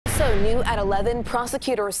Also new at 11,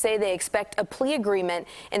 prosecutors say they expect a plea agreement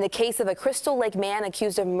in the case of a Crystal Lake man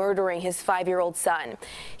accused of murdering his 5-year-old son.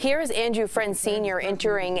 Here's Andrew Freund Sr.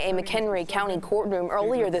 entering a McHenry County courtroom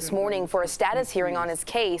earlier this morning for a status hearing on his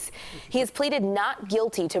case. He has pleaded not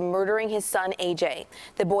guilty to murdering his son, AJ.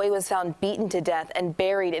 The boy was found beaten to death and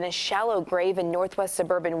buried in a shallow grave in northwest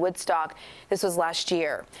suburban Woodstock. This was last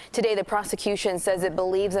year. Today, the prosecution says it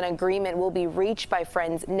believes an agreement will be reached by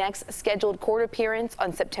Freund's next scheduled court appearance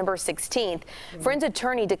on September 16th. Freund's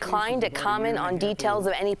attorney declined to comment on details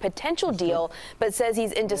of any potential deal, but says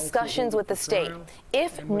he's in discussions with the state.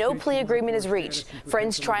 If no plea agreement is reached,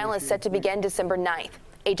 Freund's trial is set to begin December 9th.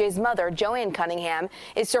 AJ's mother, Joanne Cunningham,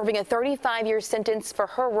 is serving a 35-year sentence for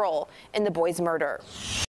her role in the boy's murder.